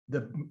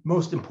the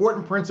most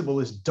important principle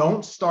is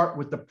don't start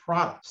with the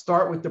product.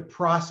 Start with the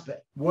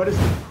prospect. What does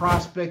the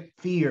prospect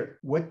fear?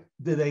 What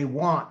do they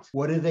want?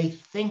 What do they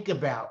think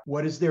about?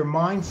 What is their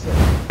mindset?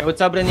 Hey,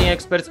 what's up, branding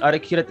experts?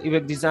 Arik here at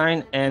eBay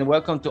Design, and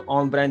welcome to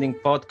On Branding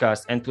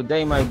Podcast. And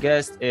today my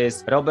guest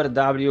is Robert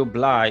W.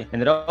 Bly.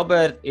 And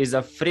Robert is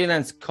a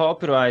freelance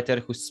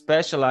copywriter who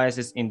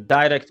specializes in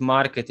direct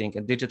marketing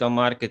and digital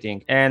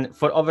marketing. And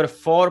for over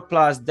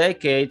 4+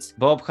 decades,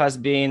 Bob has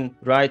been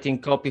writing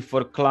copy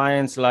for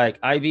clients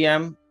like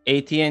IBM,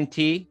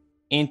 AT&T,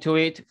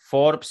 Intuit,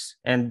 Forbes,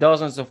 and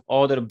dozens of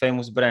other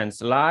famous brands,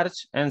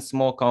 large and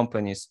small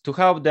companies, to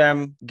help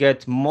them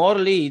get more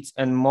leads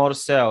and more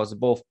sales,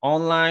 both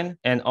online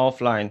and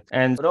offline.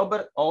 And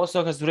Robert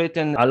also has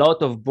written a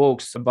lot of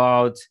books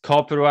about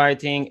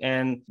copywriting,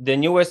 and the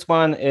newest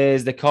one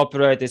is the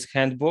Copywriter's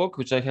Handbook,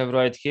 which I have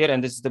right here,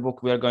 and this is the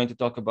book we are going to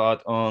talk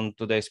about on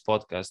today's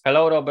podcast.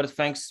 Hello, Robert.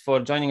 Thanks for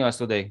joining us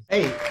today.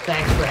 Hey,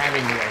 thanks for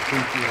having me. I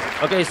appreciate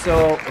it. Okay,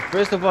 so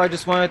first of all, I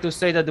just wanted to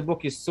say that the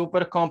book is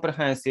super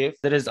comprehensive.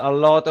 There is a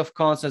lot of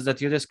concepts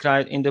that you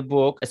described in the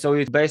book. So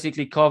you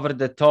basically covered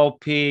the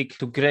topic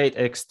to great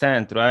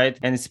extent, right?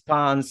 And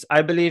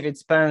I believe it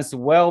spans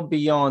well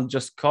beyond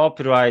just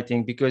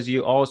copywriting, because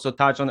you also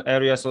touch on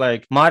areas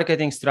like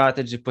marketing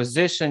strategy,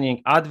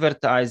 positioning,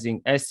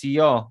 advertising,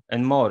 SEO,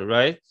 and more,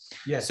 right?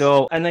 Yes.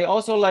 So, and I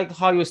also like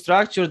how you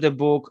structure the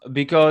book,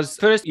 because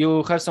first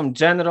you have some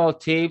general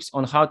tips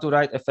on how to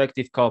write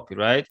effective copy,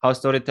 right? How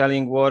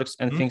storytelling works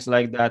and things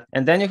like that.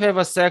 And then you have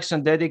a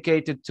section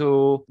dedicated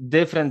to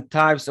different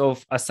types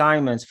of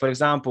assignments. For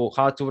example,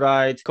 how to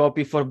write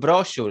copy for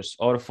brochures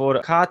or for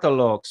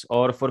catalogs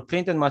or for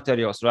printed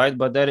materials, right?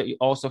 But there you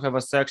also have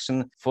a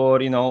section for,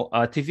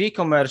 TV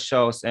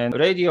commercials and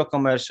radio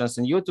commercials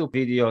and YouTube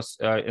videos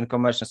and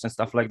commercials and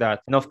stuff like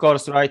that. And of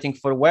course, writing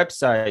for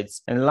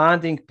websites and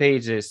landing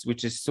pages,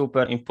 which is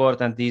super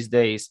important these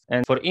days,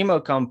 and for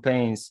email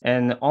campaigns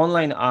and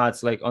online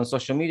ads, like on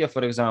social media,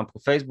 for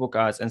example, Facebook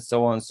ads and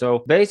so on.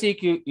 So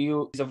basically,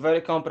 it's a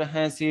very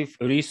comprehensive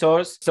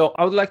resource. So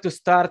I would like to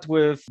start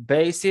with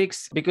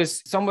basics,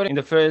 because somewhere in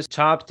the first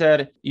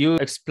chapter, you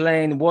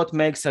explain what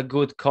makes a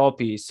good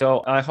copy.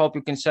 So I hope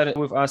you can share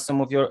with us some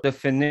of your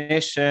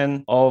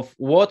definition of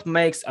what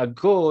makes a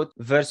good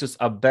versus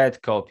a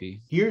bad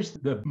copy. Here's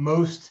the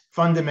most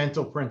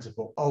fundamental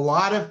principle. A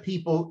lot of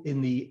people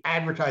in the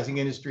advertising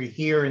industry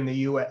here in the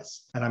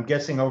US, and I'm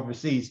guessing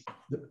overseas,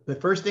 the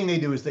first thing they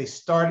do is they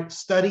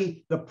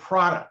study the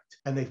product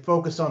and they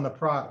focus on the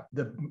product.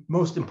 The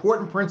most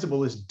important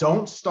principle is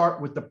don't start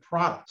with the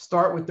product.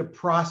 Start with the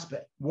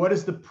prospect. What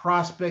does the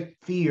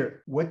prospect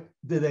fear? What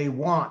do they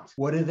want?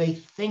 What do they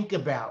think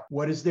about?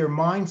 What is their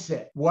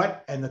mindset?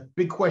 And the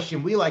big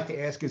question we like to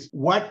ask is,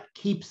 what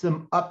keeps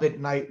them up at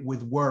night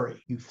with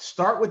worry? You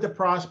start with the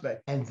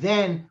prospect, and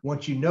then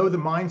once you know the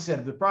mindset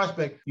of the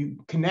prospect, you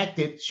connect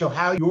it, show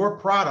how your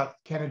product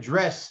can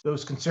address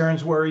those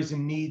concerns, worries,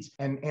 and needs,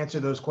 and answer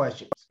those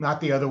questions, not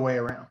the other way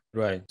around.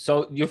 Right.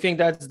 So you think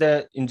that's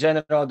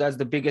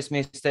the biggest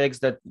mistake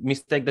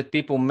that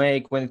people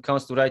make when it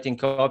comes to writing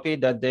copy,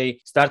 that they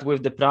start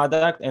with the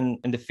product and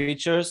the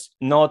features,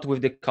 not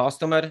with the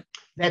customer?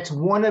 That's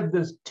one of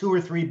the 2 or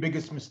 3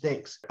 biggest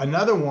mistakes.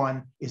 Another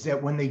one is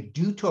that when they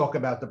do talk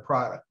about the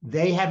product,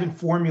 they haven't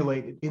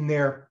formulated in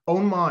their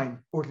own mind,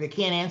 or they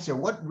can't answer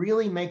what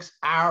really makes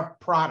our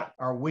product,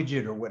 our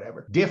widget or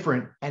whatever,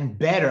 different and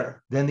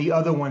better than the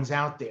other ones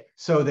out there.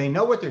 So they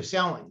know what they're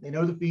selling. They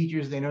know the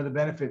features, they know the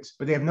benefits,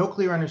 but they have no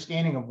clear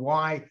understanding of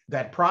why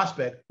that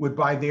prospect would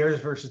buy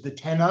theirs versus the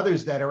 10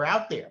 others that are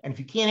out there. And if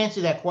you can't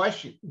answer that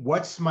question,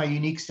 what's my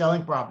unique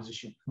selling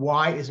proposition?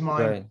 Why is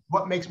mine, right.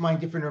 What makes mine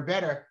different or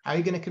better? How are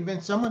you going to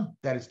convince someone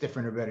that it's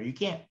different or better? You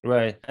can't.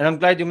 Right. And I'm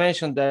glad you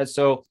mentioned that.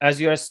 So as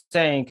you are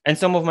saying, and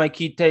some of my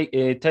key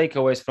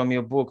takeaways from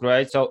your book,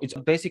 right? So it's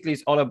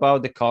all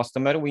about the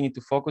customer. We need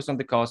to focus on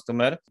the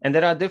customer. And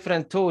there are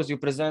different tools you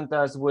present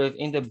us with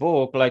in the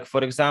book. Like,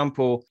 for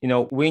example,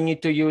 we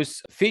need to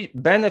use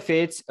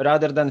benefits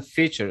rather than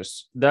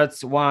features.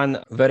 That's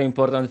one very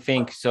important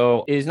thing.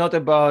 So it's not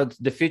about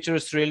the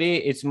features really.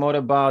 It's more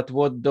about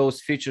what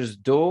those features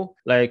do,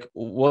 like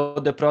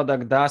what the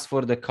product does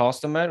for the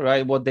customer,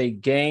 right? What they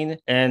gain.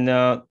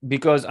 And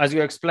because as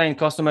you explained,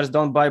 customers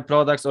don't buy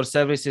products or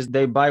services.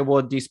 They buy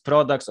what these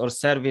products or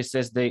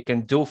services they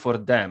can do for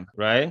them,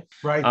 right?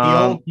 Right.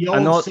 The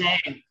old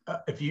saying,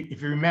 if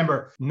you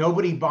remember,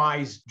 nobody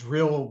buys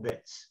drill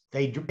bits.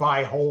 They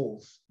buy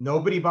holes.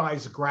 Nobody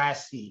buys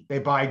grass seed. They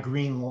buy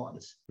green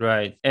lawns.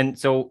 Right. And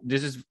so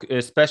this is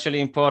especially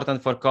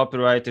important for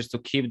copywriters to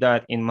keep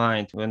that in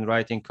mind when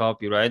writing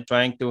copy, right?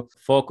 Trying to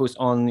focus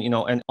on,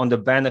 and on the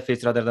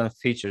benefits rather than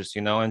features,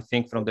 and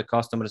think from the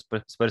customer's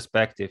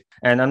perspective.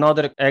 And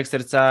another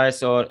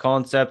exercise or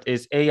concept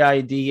is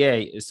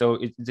AIDA. So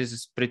this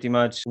is pretty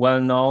much well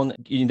known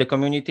in the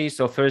community.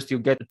 So first you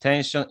get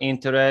attention,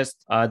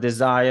 interest,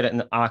 desire,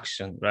 and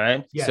action,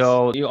 right? Yes.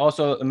 So you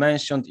also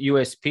mentioned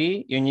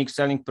USP, unique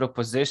selling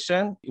proposition.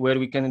 proposition where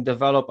we can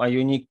develop a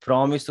unique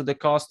promise to the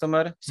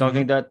customer,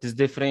 something that is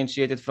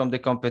differentiated from the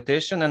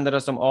competition. And there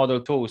are some other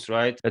tools,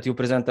 right, that you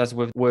present us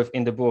with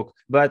in the book.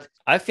 But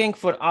I think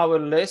for our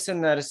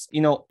listeners,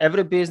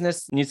 every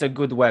business needs a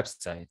good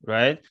website,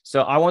 right?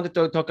 So I wanted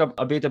to talk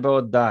a bit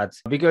about that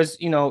because,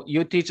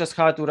 you teach us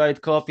how to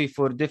write copy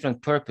for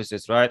different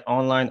purposes, right?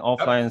 Online,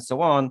 offline, and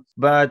so on.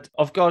 But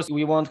of course,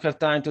 we won't have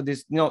time to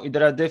this.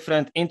 There are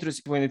different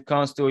interests when it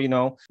comes to,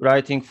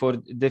 writing for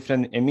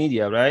different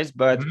media, right?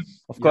 But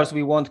of course,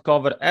 we won't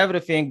cover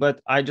everything, but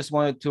I just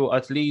wanted to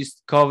at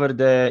least cover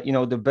the,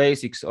 the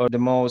basics or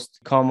the most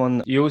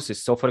common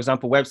uses. So for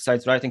example,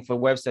 websites, writing for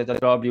websites, that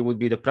probably would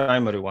be the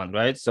primary one,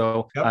 right?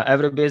 So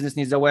every business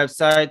needs a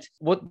website.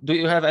 What do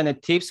you have any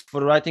tips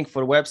for writing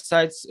for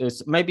websites?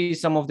 Maybe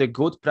some of the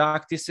good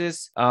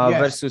practices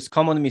versus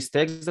common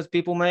mistakes that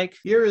people make?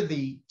 Here are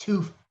the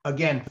two,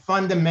 again,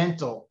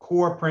 fundamental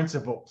core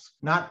principles,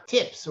 not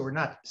tips or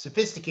not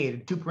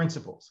sophisticated, two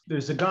principles.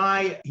 There's a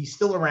guy, he's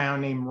still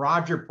around, named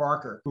Roger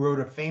Parker, who wrote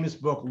a famous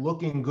book,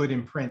 Looking Good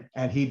in Print.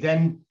 And he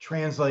then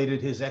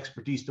translated his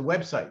expertise to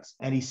websites.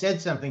 And he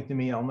said something to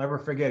me, I'll never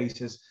forget. He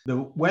says,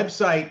 the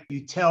website,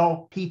 you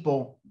tell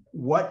people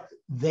what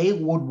they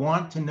would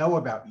want to know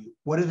about you.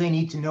 What do they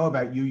need to know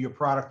about you, your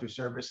product or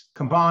service,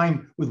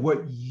 combined with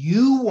what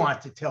you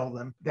want to tell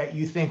them that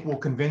you think will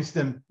convince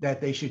them that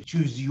they should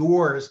choose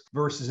yours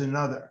versus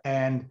another.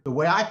 And the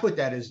way I put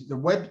that is the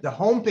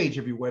homepage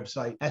of your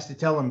website has to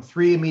tell them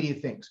three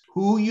immediate things: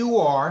 who you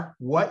are,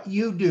 what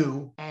you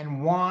do,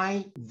 and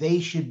why they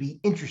should be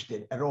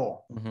interested at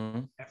all.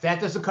 If that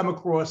doesn't come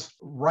across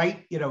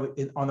right,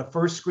 on the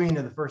first screen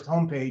of the first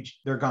homepage,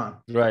 they're gone.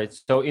 Right.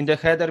 So in the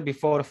header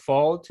before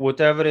fold,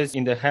 whatever is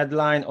in the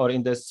headline or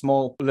in the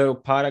small little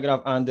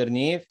paragraph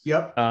underneath,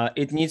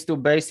 it needs to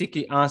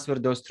basically answer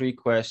those three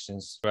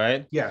questions,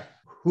 right? Yeah.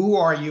 Who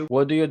are you?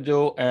 What do you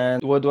do?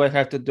 And what do I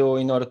have to do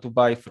in order to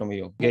buy from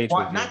you?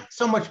 Not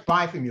so much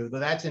buy from you, though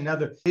that's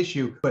another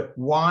issue, but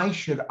why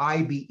should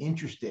I be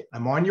interested?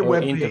 I'm on your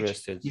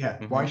webpage.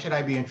 Yeah. Why should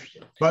I be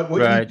interested? But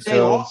what you say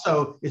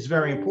also is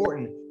very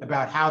important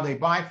about how they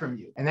buy from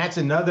you. And that's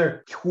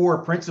another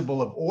core principle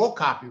of all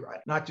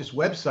copyright, not just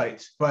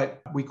websites,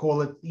 but we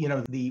call it,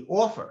 the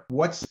offer.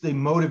 What's the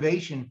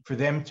motivation for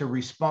them to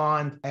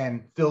respond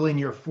and fill in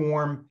your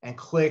form and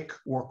click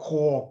or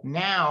call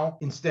now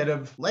instead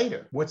of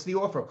later? What's the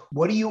offer?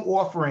 What are you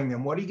offering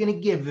them? What are you going to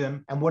give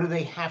them? And what do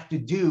they have to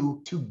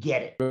do to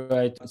get it?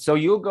 Right. So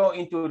you go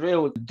into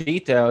real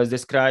details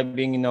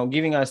describing,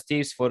 giving us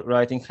tips for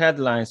writing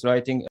headlines,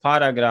 writing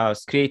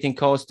paragraphs, creating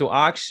calls to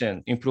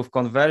action, improve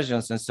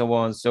conversions, and so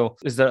on. So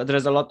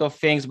there's a lot of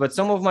things, but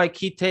some of my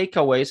key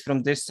takeaways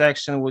from this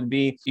section would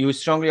be you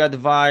strongly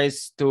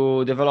advise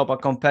to develop a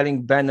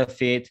compelling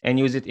benefit and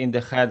use it in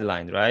the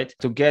headline, right?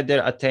 To get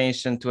their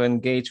attention, to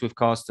engage with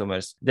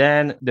customers.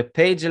 Then the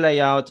page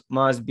layout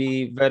must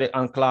be very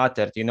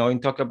uncluttered,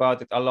 and talk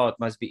about it a lot.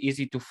 Must be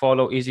easy to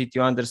follow, easy to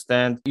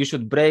understand. You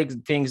should break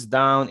things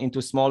down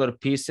into smaller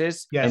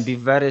pieces and be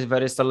very,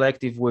 very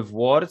selective with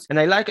words. And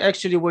I like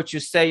actually what you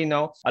say,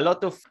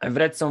 I've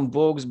read some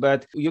books,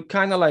 but you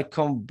kind of like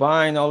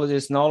combine all of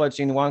this knowledge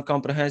in one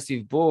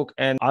comprehensive book.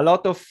 And a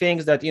lot of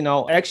things that,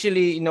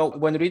 actually,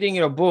 when reading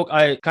your book,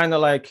 I kind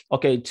of like,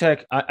 okay,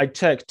 check, I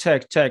check,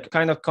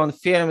 kind of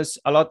confirms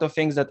a lot of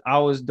things that I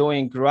was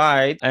doing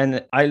right.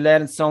 And I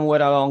learned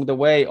somewhere along the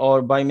way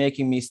or by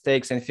making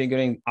mistakes and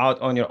figuring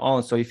out on your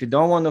own. So if you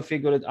don't want to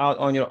figure it out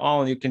on your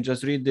own, you can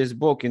just read this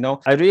book.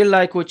 I really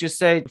like what you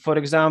say, for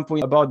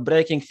example, about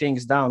breaking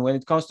things down when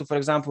it comes to, for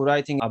example,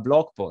 writing a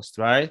blog post,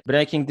 right?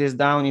 Breaking this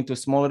down into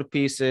smaller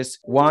pieces,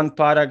 one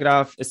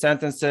paragraph,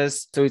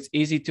 sentences, so it's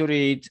easy to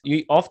read.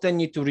 You often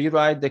need to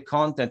rewrite the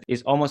content.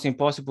 It's almost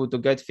impossible to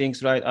get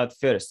things right at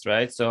first,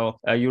 right? So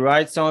you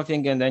write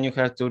something and then you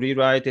have to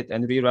rewrite it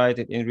and rewrite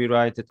it and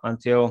rewrite it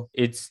until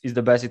it's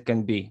the best it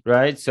can be,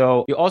 right?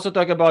 So you also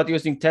talk about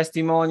using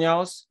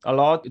testimonials a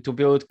lot to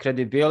build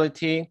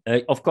credibility.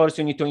 Of course,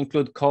 you need to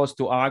include calls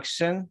to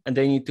action and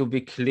they need to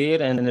be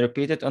clear and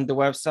repeated on the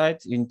website.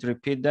 You need to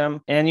repeat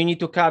them and you need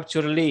to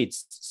capture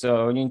leads.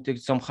 So you need to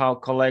somehow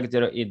collect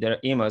their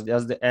emails.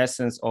 That's the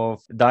essence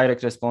of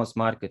direct response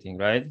marketing,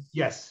 right?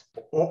 Yes,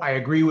 I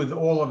agree with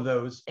all of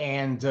those.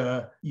 And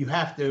you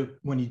have to,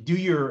 when you do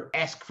your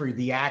ask for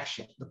the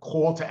action, the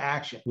call to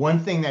action, one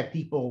thing that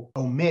people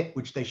omit,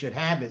 which they should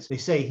have, is they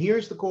say,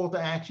 here's the call to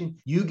action.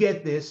 You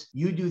get this,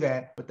 you do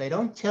that, but they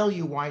don't tell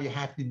you why you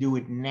have to do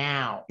it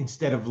now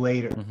instead of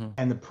later.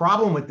 And the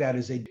problem with that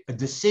is a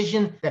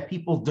decision that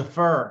people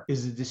defer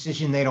is a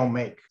decision they don't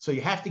make. So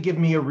you have to give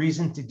me a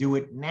reason to do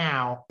it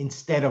now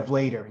instead of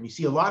later. And you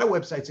see a lot of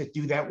websites that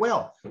do that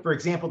well. For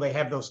example, they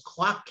have those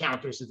clock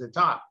counters at the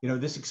top.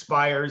 This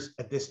expires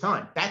at this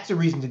time. That's a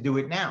reason to do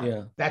it now.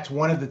 Yeah. That's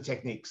one of the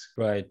techniques.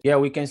 Right. Yeah,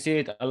 we can see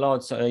it a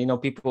lot. So,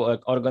 people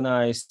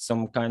organize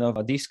some kind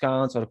of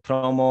discounts or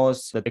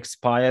promos that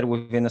expire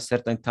within a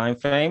certain time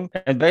frame.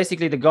 And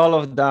basically the goal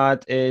of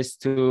that is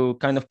to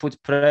kind of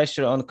put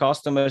pressure on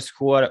customers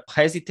who are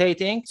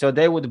hesitating. So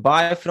they would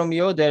buy from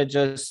you. They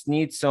just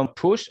need some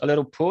push, a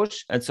little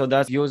push. And so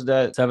that's used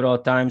that several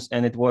times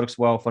and it works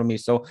well for me.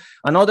 So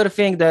another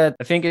thing that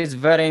I think is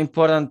very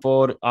important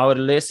for our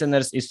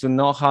listeners is to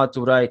know how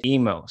to write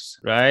emails,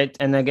 right?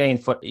 And again,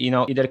 for,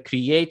 either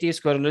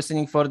creatives who are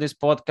listening for this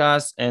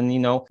podcast and,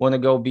 want to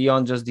go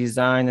beyond just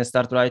design and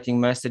start writing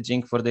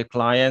messaging for their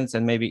clients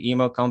and maybe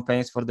email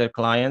campaigns for their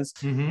clients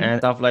and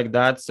stuff like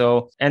that.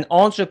 So, and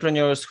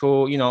entrepreneurs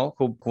who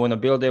want to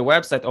build their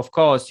website, of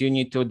course, you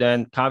need to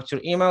then capture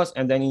emails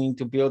and then you need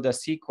to build a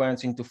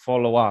sequencing to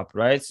follow up,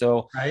 right?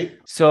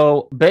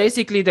 So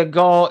basically the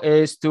goal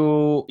is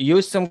to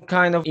use some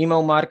kind of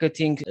email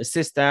marketing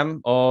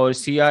system or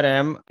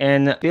CRM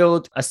and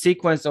build a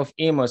sequence of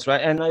emails,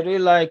 right? And I really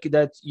like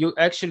that you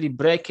actually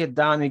break it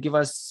down and give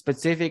us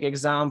specific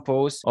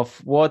examples of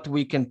what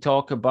we can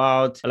talk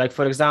about. Like,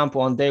 for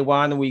example, on day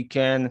one, we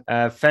can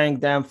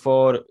thank them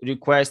for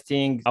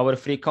requesting our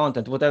free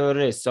content, whatever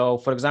it is. So,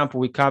 for example,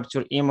 we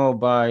capture email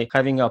by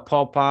having a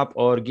pop-up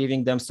or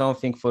giving them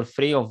something for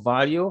free of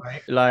value.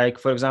 Right. Like,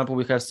 for example,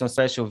 we have some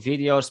special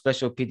video,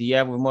 special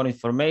PDF with more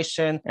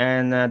information,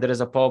 and there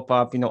is a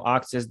pop-up,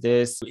 access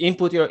this,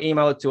 input your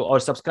email to, or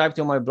subscribe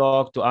to my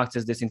blog to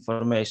access this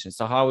information.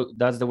 So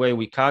that's the way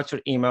we capture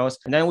emails.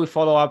 And then we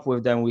follow up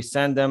with them. We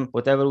send them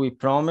whatever we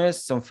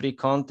promise, some free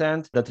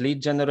content, that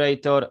lead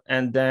generator.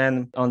 And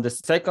then on the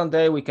second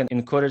day, we can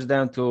encourage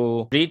them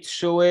to read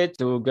through it,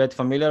 to get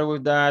familiar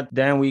with that.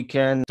 Then we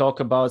can talk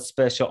about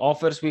special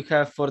offers we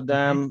have for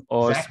them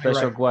or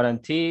special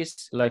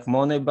guarantees, like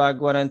money back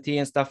guarantee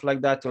and stuff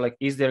like that, to like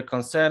ease their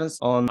concerns.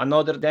 On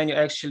another, then you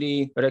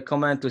actually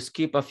recommend to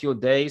skip a few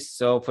days.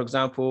 So for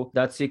example,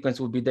 that sequence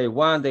would be day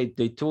 1, day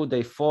 2,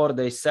 day 4,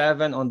 day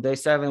 7. On day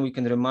 7, we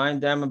can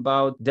remind them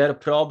about their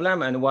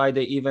problem and why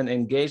they even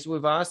engaged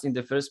with us in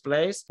the first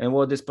place and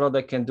what this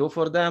product can do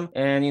for them.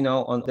 And,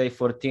 on day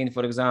 14,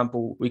 for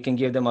example, we can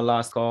give them a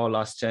last call,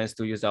 last chance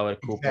to use our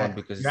coupon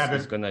because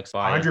it's going to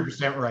expire.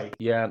 100% right.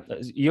 Yeah.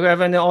 You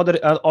have any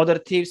other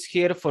tips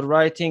here for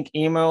writing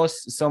emails,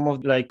 some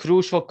of like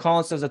crucial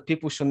concepts that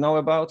people should know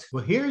about?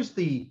 Well, here's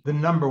the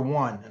number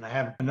one, and I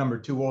have a number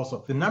 2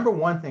 also. The number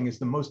 1 thing is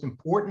the most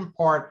important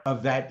part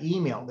of that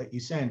email that you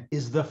send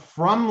is the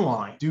from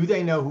line. Do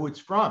they know who it's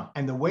from?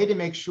 And the way to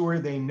make sure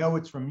they know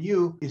it's from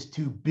you is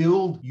to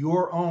build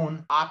your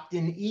own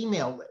opt-in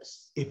email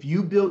list. If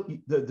you build,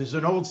 there's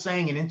an old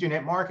saying in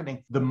internet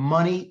marketing, the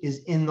money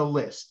is in the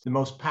list. The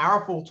most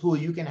powerful tool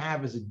you can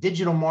have as a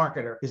digital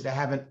marketer is to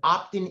have an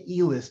opt-in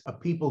e-list of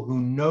people who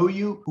know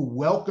you, who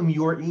welcome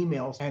your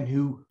emails, and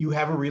who you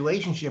have a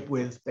relationship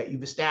with that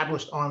you've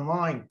established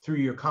online through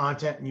your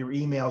content and your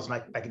emails.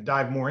 And I could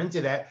dive more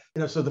into that.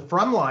 So the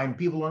from line,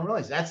 people don't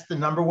realize that's the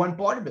number 1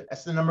 part of it.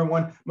 That's the number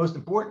 1 most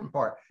important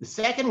part. The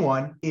second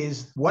one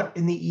is what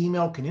in the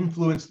email can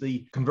influence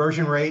the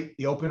conversion rate,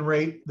 the open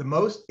rate the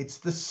most. It's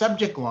the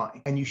subject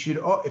line. And you should,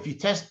 if you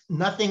test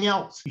nothing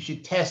else, you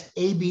should test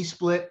A-B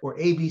split or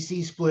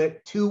ABC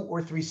split, 2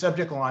 or 3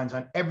 subject lines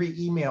on every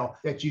email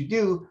that you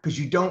do, because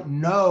you don't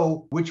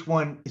know which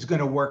one is going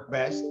to work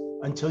best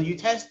until you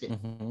test it.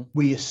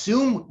 We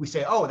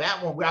say, oh,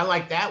 that one, I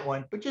like that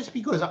one. But just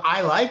because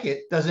I like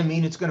it doesn't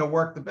mean it's going to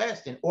work the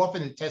best. And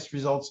often the test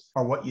results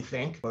are what you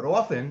think, but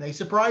often they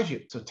surprise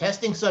you. So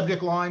testing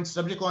subject lines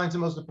are the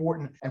most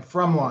important, and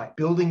from line,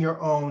 building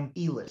your own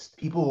e-list.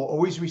 People will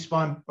always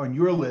respond on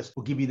your list,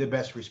 will give you the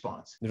best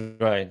response.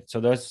 Right.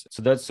 So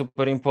that's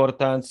super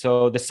important.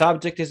 So the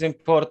subject is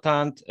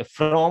important,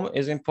 from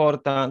is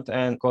important,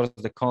 and of course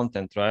the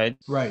content, right?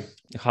 Right.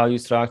 How you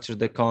structure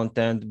the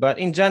content. But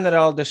in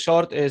general, the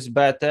short is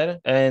better,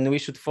 and we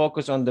should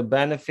focus on the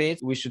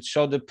benefits. We should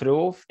show the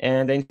proof,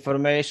 and the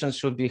information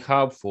should be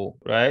helpful,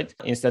 right?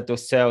 Instead of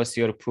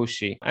salesy or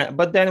pushy.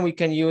 But then we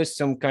can use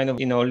some kind of,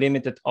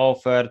 limited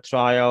offer,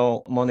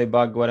 trial, money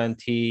back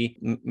guarantee,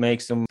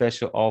 make some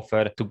special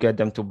offer to get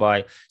them to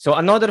buy. So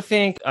another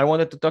thing I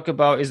wanted to talk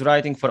about is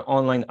writing for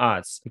online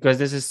ads, because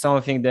this is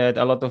something that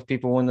a lot of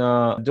people want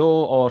to do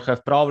or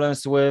have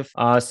problems with.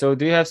 So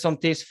do you have some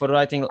tips for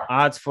writing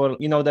ads for,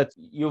 that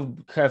you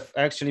have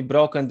actually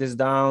broken this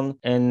down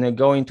and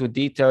go into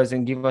details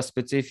and give us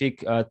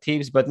specific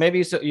tips, but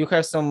maybe you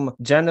have some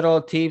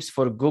general tips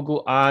for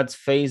Google ads,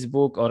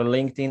 Facebook or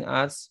LinkedIn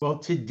ads? Well,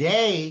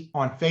 today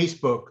on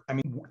Facebook,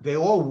 they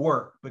all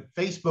work, but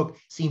Facebook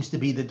seems to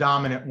be the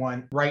dominant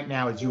one right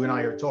now as you and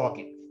I are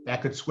talking.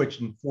 That could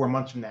switch in 4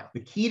 months from now. The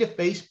key to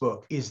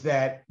Facebook is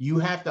that you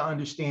have to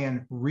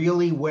understand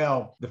really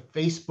well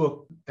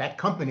that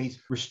company's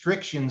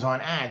restrictions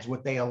on ads,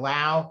 what they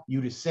allow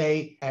you to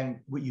say and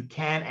what you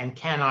can and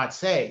cannot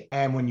say.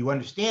 And when you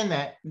understand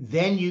that,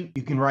 then you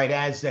can write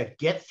ads that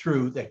get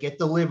through, that get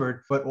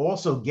delivered, but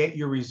also get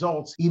your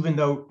results, even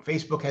though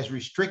Facebook has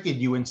restricted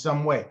you in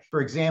some way.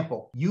 For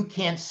example, you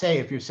can't say,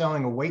 if you're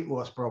selling a weight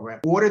loss program,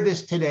 order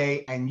this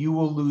today and you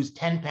will lose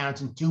 10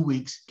 pounds in 2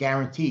 weeks,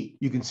 guaranteed.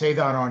 You can say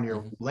that on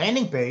your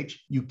landing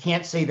page, you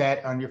can't say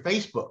that on your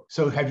Facebook.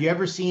 So have you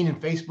ever seen in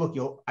Facebook,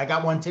 I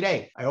got one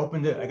today. I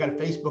opened it. I got a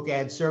Facebook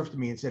ad served to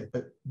me and said,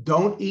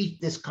 don't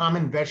eat this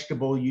common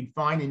vegetable you'd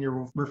find in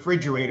your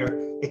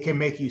refrigerator. It can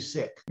make you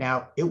sick.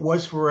 Now, it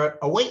was for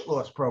a weight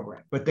loss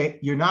program, but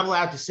you're not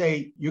allowed to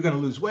say you're going to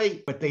lose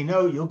weight, but they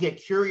know you'll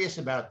get curious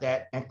about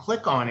that and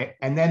click on it.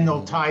 And then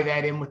they'll tie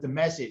that in with the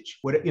message,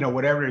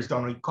 whatever it is,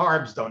 don't eat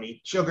carbs, don't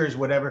eat sugars,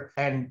 whatever.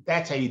 And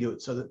that's how you do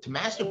it. So to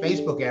master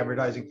Facebook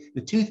advertising,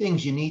 the two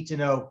things you need to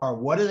know are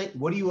what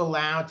are you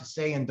allowed to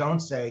say and don't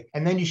say?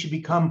 And then you should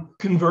become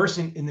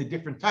conversant in the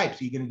different types.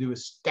 Are you going to do a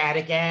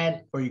static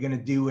ad or you're going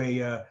to do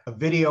a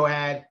video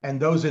ad? And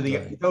those are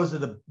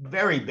the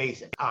very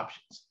basic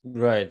options.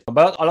 Right.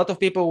 But a lot of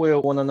people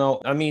will want to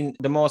know, I mean,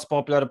 the most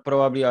popular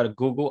probably are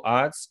Google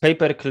ads,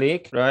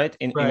 pay-per-click, right?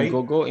 In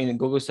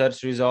Google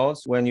search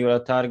results, when you are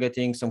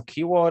targeting some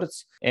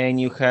keywords and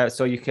you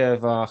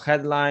have a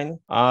headline.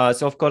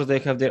 So of course they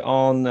have their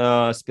own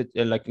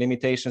like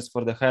limitations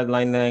for the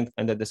headline length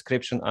and the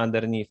description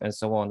underneath and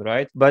so on,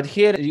 right? But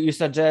here you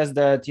suggest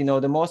that,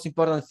 the most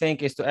important thing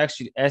is to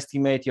actually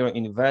estimate your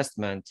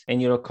investment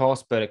and your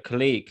cost per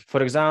click.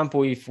 For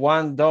example, if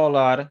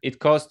 $1, it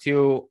costs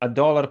you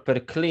 $1 per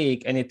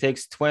click and it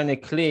takes 20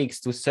 clicks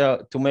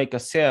to make a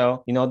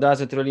sale,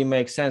 does it really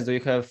make sense? Do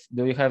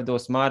you have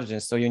those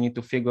margins? So you need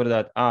to figure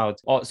that out.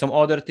 Some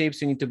other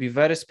tips, you need to be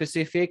very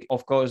specific.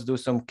 Of course, do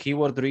some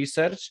keyword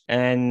research,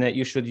 and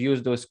you should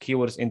use those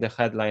keywords in the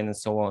headline and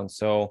so on.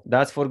 So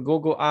that's for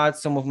Google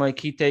ads. Some of my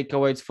key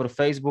takeaways for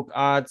Facebook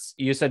ads,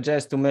 you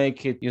suggest to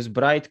use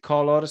bright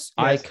colors,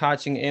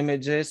 eye-catching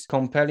images,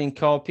 compelling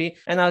copy.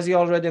 And as you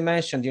already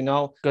mentioned,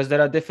 because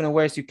there are different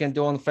ways you can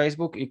do on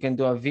Facebook. You can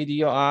do a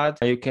video ad,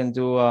 you can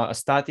do a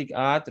static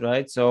ad,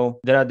 right? So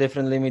there are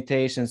different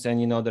limitations,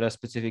 and there are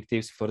specific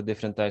tips for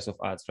different types of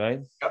ads,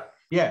 right? Yep.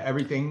 Yeah,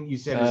 everything you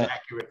said is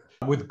accurate.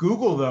 With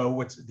Google, though,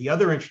 what's the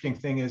other interesting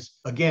thing is,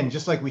 again,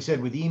 just like we said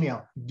with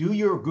email, do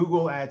your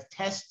Google ads,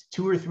 test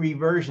 2 or 3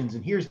 versions.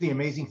 And here's the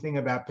amazing thing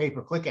about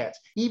pay-per-click ads.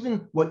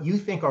 Even what you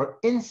think are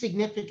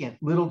insignificant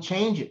little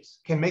changes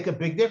can make a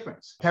big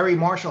difference. Perry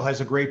Marshall has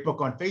a great book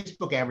on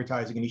Facebook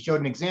advertising, and he showed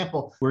an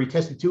example where he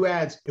tested 2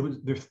 ads. It was,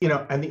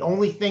 and the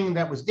only thing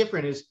that was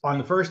different is on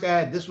the first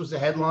ad, this was the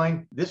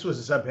headline, this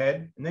was the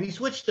subhead, and then he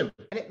switched them,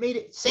 and it made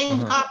it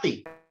same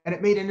copy. And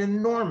it made an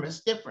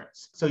enormous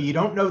difference. So you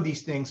don't know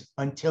these things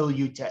until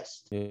you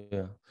test.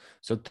 Yeah.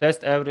 So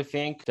test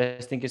everything.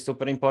 Testing is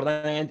super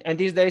important. And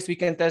these days we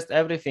can test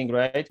everything,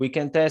 right? We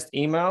can test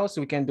emails.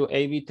 We can do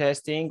A/B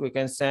testing. We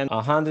can send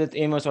 100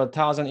 emails or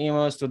 1,000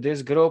 emails to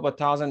this group,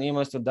 1,000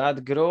 emails to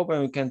that group.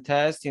 And we can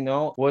test,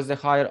 what's the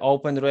higher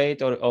open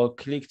rate or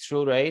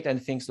click-through rate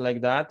and things like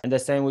that. And the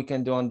same we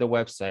can do on the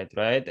website,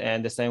 right?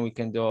 And the same we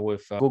can do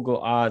with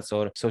Google ads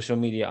or social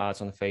media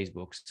ads on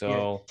Facebook.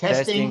 So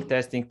testing.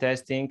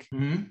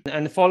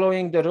 And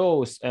following the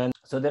rules. And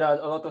so there are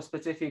a lot of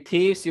specific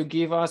tips you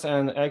give us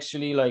and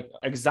actually like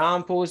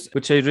examples,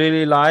 which I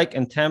really like,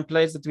 and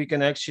templates that we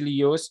can actually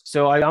use.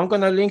 So I'm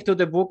going to link to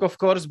the book, of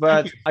course,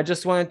 but I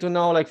just wanted to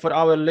know, like, for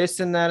our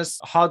listeners,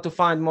 how to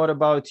find more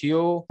about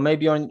you,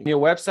 maybe on your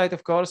website,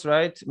 of course,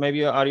 right?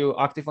 Maybe are you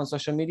active on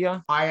social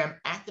media? I am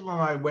active on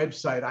my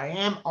website. I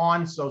am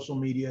on social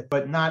media,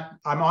 but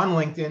I'm on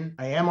LinkedIn.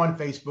 I am on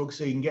Facebook,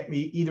 so you can get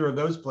me either of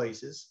those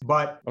places.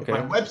 But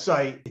my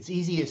website, it's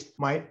easiest.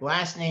 My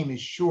last name is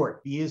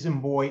short, B as in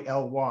boy,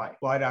 L-Y,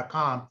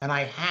 bly.com. And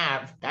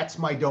that's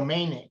my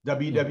domain name,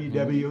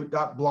 www.bly.com.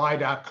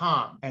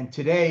 And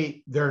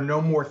today, there are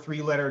no more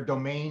 3-letter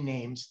domain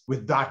names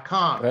with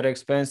 .com. Very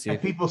expensive.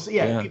 And people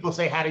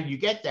say, how did you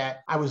get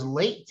that? I was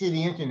late to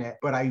the internet,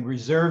 but I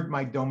reserved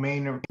my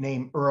domain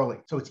name early.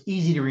 So it's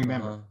easy to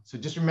remember. So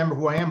just remember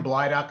who I am,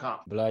 bly.com.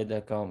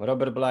 Bly.com,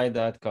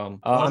 robertbly.com.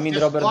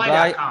 Robert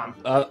Bly.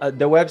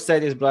 The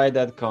website is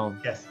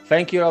bly.com. Yes.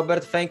 Thank you,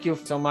 Robert. Thank you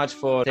so much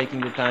for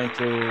taking the time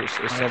to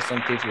share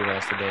some tips with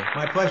us today.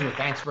 My pleasure.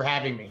 Thanks for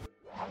having me.